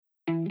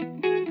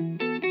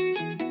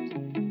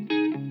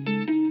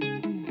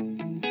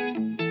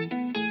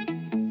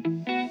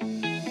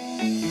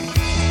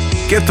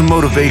Get the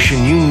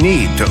motivation you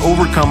need to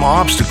overcome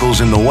obstacles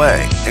in the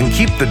way and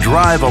keep the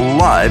drive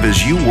alive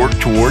as you work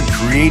toward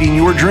creating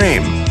your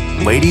dream.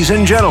 Ladies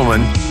and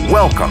gentlemen,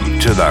 welcome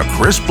to the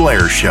Chris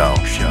Blair Show.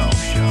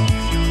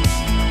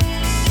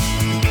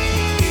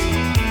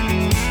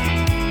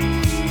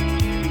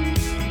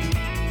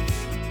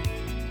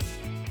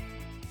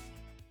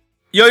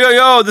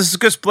 Yo, this is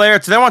Chris Blair.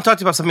 Today I want to talk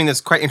to you about something that's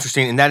quite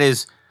interesting, and that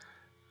is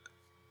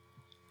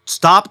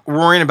stop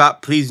worrying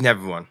about pleasing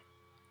everyone.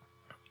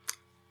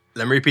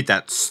 Let me repeat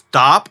that.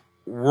 Stop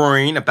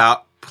worrying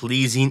about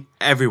pleasing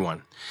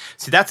everyone.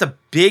 See, that's a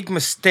big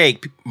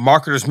mistake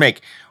marketers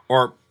make,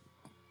 or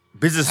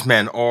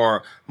businessmen,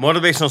 or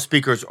motivational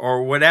speakers,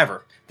 or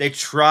whatever. They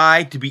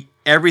try to be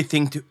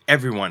everything to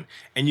everyone,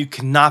 and you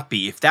cannot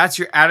be. If that's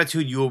your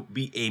attitude, you will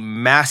be a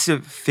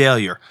massive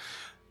failure.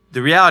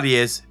 The reality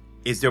is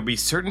there'll be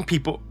certain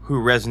people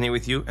who resonate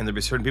with you, and there'll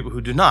be certain people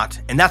who do not,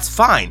 and that's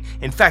fine.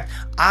 In fact,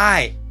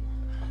 I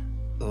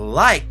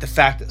like the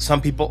fact that some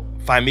people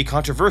find me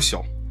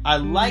controversial. I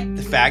like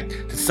the fact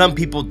that some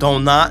people do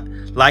not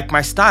like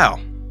my style.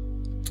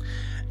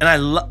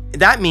 And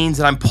that means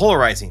that I'm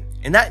polarizing.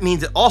 And that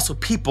means that also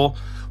people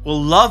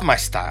will love my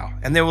style.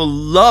 And they will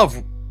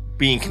love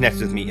being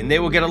connected with me. And they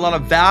will get a lot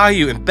of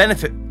value and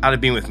benefit out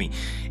of being with me.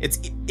 It's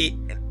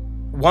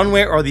one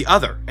way or the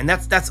other. And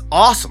that's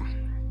awesome.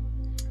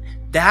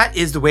 That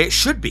is the way it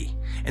should be.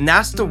 And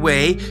that's the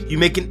way you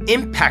make an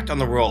impact on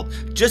the world.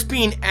 Just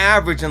being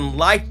average and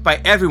liked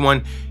by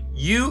everyone,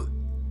 you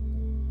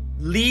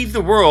leave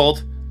the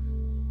world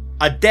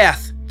a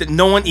death that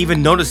no one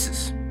even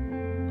notices.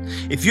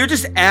 If you're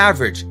just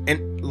average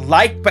and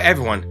liked by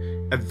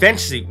everyone,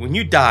 eventually when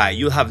you die,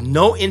 you'll have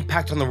no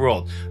impact on the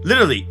world.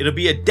 Literally, it'll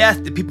be a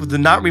death that people do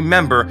not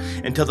remember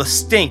until the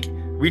stink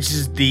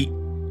reaches the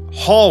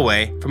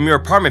hallway from your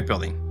apartment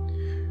building.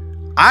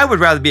 I would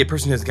rather be a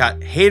person who's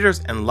got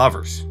haters and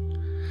lovers.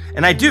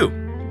 And I do.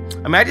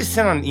 I just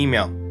sent out an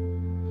email.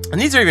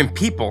 And these are even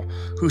people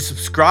who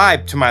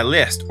subscribe to my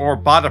list or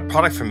bought a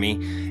product from me.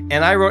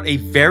 And I wrote a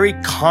very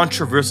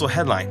controversial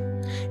headline.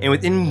 And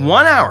within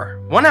 1 hour,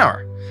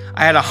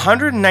 I had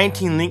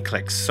 119 link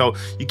clicks. So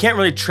you can't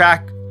really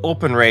track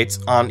open rates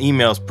on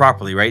emails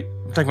properly, right?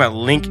 I'm talking about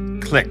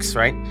link clicks,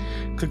 right?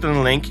 Clicked on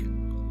the link.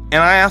 And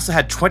I also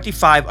had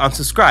 25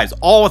 unsubscribes,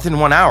 all within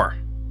 1 hour.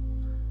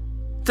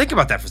 Think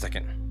about that for a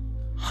second.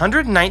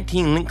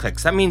 119 link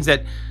clicks. That means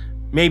that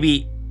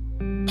maybe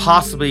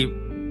possibly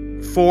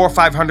 400 or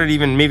 500,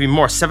 even maybe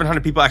more,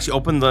 700 people actually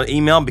opened the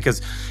email,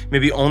 because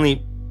maybe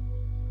only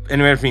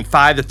anywhere between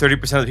 5 to 30%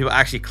 of the people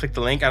actually click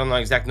the link. I don't know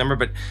the exact number,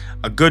 but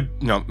a good,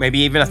 maybe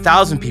even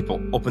 1,000 people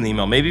open the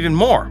email, maybe even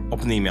more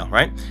open the email,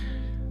 right?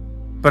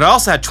 But I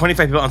also had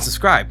 25 people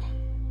unsubscribe,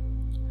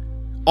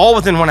 all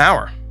within 1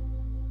 hour.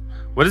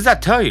 What does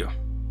that tell you?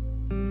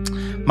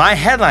 My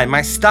headline,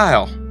 my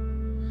style,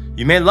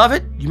 you may love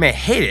it, you may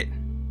hate it.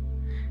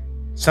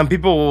 Some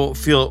people will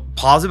feel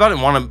positive about it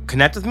and want to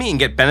connect with me and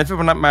get benefit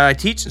from what I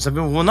teach, and some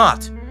people will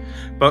not.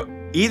 But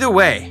either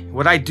way,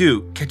 what I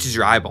do catches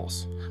your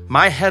eyeballs.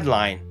 My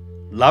headline,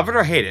 love it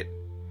or hate it,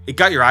 it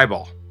got your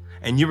eyeball,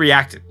 and you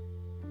reacted.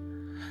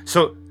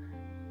 So,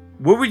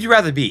 what would you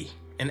rather be?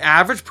 An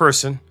average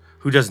person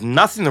who does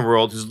nothing in the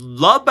world, who's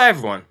loved by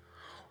everyone,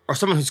 or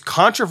someone who's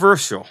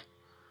controversial,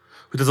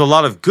 who does a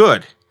lot of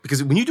good?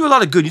 Because when you do a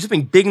lot of good, you do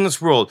something big in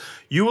this world,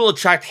 you will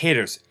attract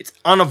haters. It's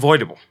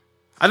unavoidable.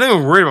 I don't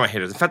even worry about my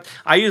haters. In fact,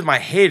 I use my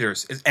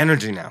haters as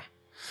energy now.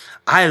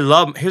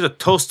 Here's a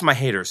toast to my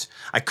haters.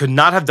 I could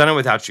not have done it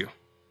without you.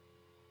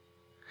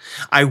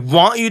 I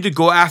want you to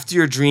go after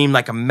your dream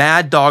like a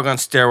mad dog on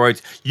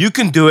steroids. You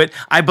can do it.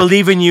 I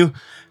believe in you.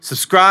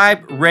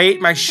 Subscribe,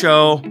 rate my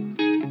show,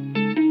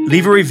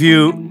 leave a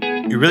review.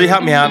 You really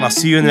help me out, and I'll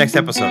see you in the next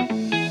episode.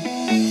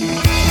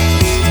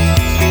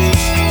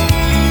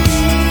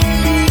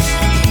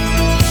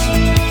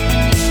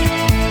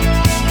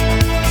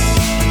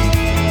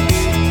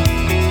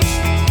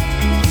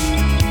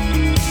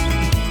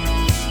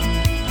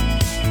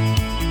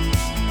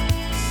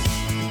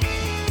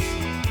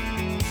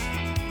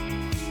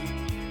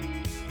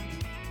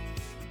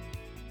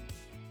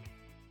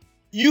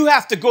 You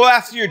have to go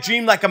after your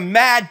dream like a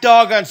mad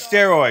dog on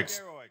steroids.